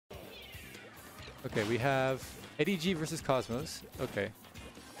Okay, we have Eddie G versus Cosmos. Okay.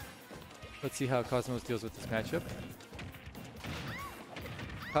 Let's see how Cosmos deals with this matchup.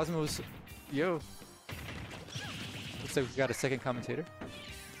 Cosmos, yo. Looks like we've got a second commentator.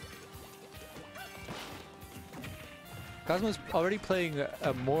 Cosmos already playing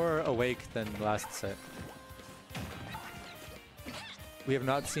more awake than last set. We have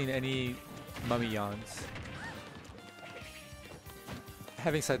not seen any mummy yawns.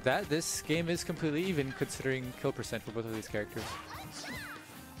 Having said that, this game is completely even considering kill percent for both of these characters.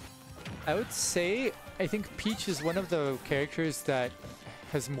 I would say, I think Peach is one of the characters that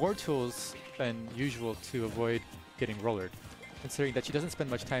has more tools than usual to avoid getting rollered, considering that she doesn't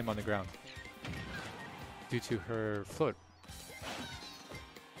spend much time on the ground due to her float.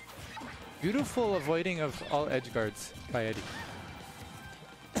 Beautiful avoiding of all edge guards by Eddie.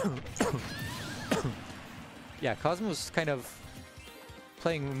 Yeah, Cosmos kind of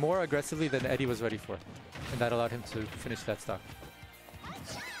playing more aggressively than Eddie was ready for, and that allowed him to finish that stock.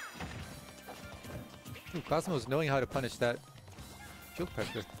 Ooh, Cosmos knowing how to punish that field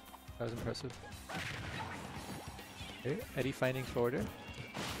pressure. That was impressive. Okay, Eddie finding forwarder.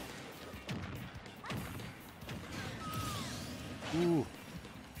 Ooh.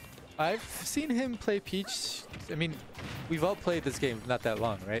 I've seen him play Peach. I mean, we've all played this game not that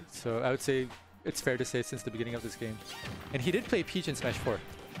long, right? So I would say it's fair to say since the beginning of this game. And he did play Peach in Smash 4.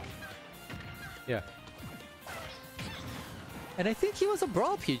 Yeah. And I think he was a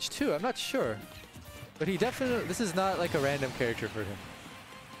Brawl Peach too, I'm not sure. But he definitely, this is not like a random character for him.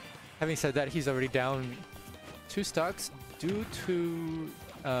 Having said that, he's already down 2 stocks due to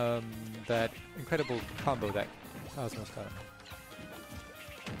that incredible combo that Cosmos got him.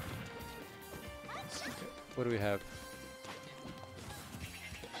 What do we have?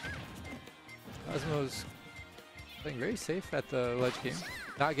 Cosmos playing very safe at the ledge game,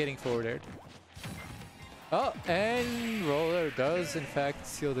 not getting forward aired. Oh, and roller does in fact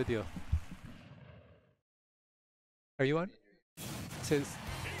seal the deal. Are you on? It says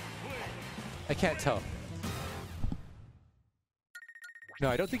I can't tell. No,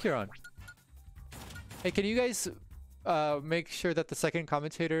 I don't think you're on. Hey, can you guys make sure that the second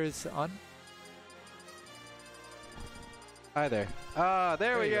commentator is on? Hi there. Ah,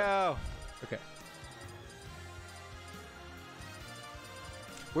 there we go. Okay.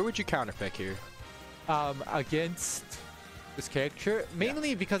 Where would you counterpick here? Against this character,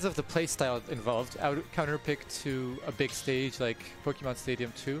 mainly because of the playstyle involved. I would counterpick to a big stage like Pokemon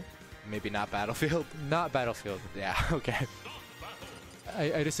Stadium 2. Maybe not Battlefield? Not Battlefield. Yeah, okay.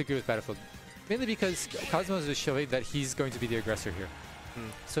 I disagree with Battlefield. Mainly because Cosmos is showing that he's going to be the aggressor here.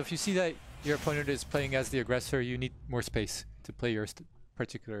 So if you see that your opponent is playing as the aggressor, you need more space to play your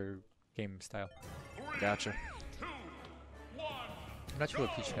particular game style. Gotcha. I'm not sure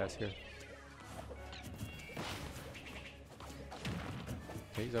what Peach has here.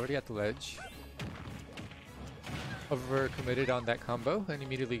 Okay, he's already at the ledge. Over committed on that combo and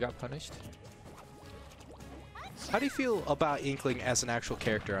immediately got punished. How do you feel about Inkling as an actual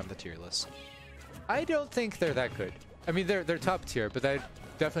character on the tier list? I don't think they're that good. I mean, they're top tier, but I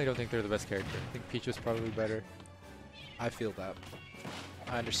definitely don't think they're the best character. I think Peach was probably better. I feel that.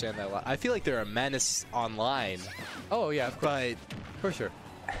 I understand that a lot. I feel like they're a menace online. Oh yeah, of course. But For sure.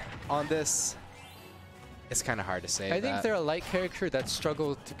 on this, it's kind of hard to say. I think they're a light character that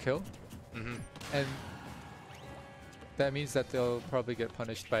struggle to kill. And that means that they'll probably get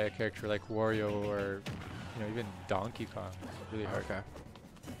punished by a character like Wario or, you know, even Donkey Kong. It's really hard. Okay.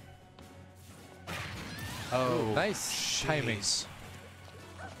 Oh, ooh, nice timing.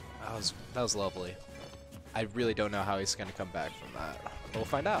 That was lovely. I really don't know how he's gonna come back from that. We'll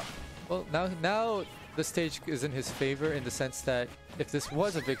find out. Well, now the stage is in his favor in the sense that if this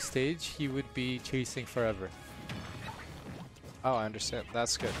was a big stage, he would be chasing forever. Oh, I understand.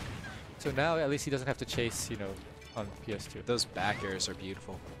 That's good. So now at least he doesn't have to chase, you know, on PS2. Those back airs are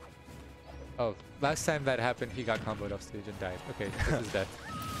beautiful. Oh, last time that happened, he got comboed off stage and died. Okay, this is death.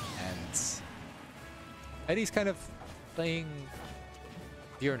 And Eddie's kind of playing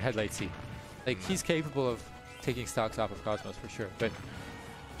deer in headlights-y. Like, he's capable of taking stocks off of Cosmos for sure, but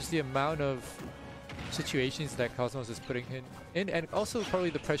just the amount of situations that Cosmos is putting him in, and also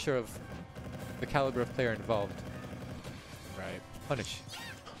probably the pressure of the caliber of player involved. right. Punish.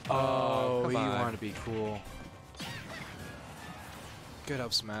 Oh, come you on. want to be cool. Good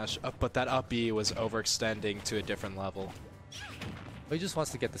up smash. But that up B was overextending to a different level. He just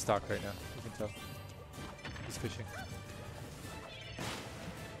wants to get the stock right now. You can tell. He's fishing.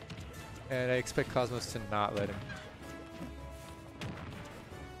 And I expect Cosmos to not let him.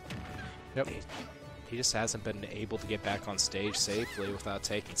 Yep. He just hasn't been able to get back on stage safely without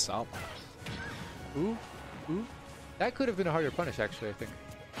taking something. Ooh, ooh. That could have been a harder punish, actually, I think.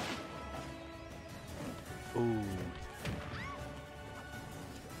 Ooh.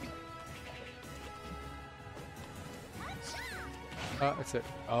 That's it.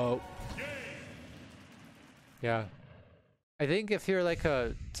 Oh. Yeah. I think if you're like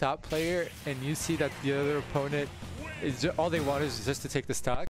a top player and you see that the other opponent is all they want is just to take the stock,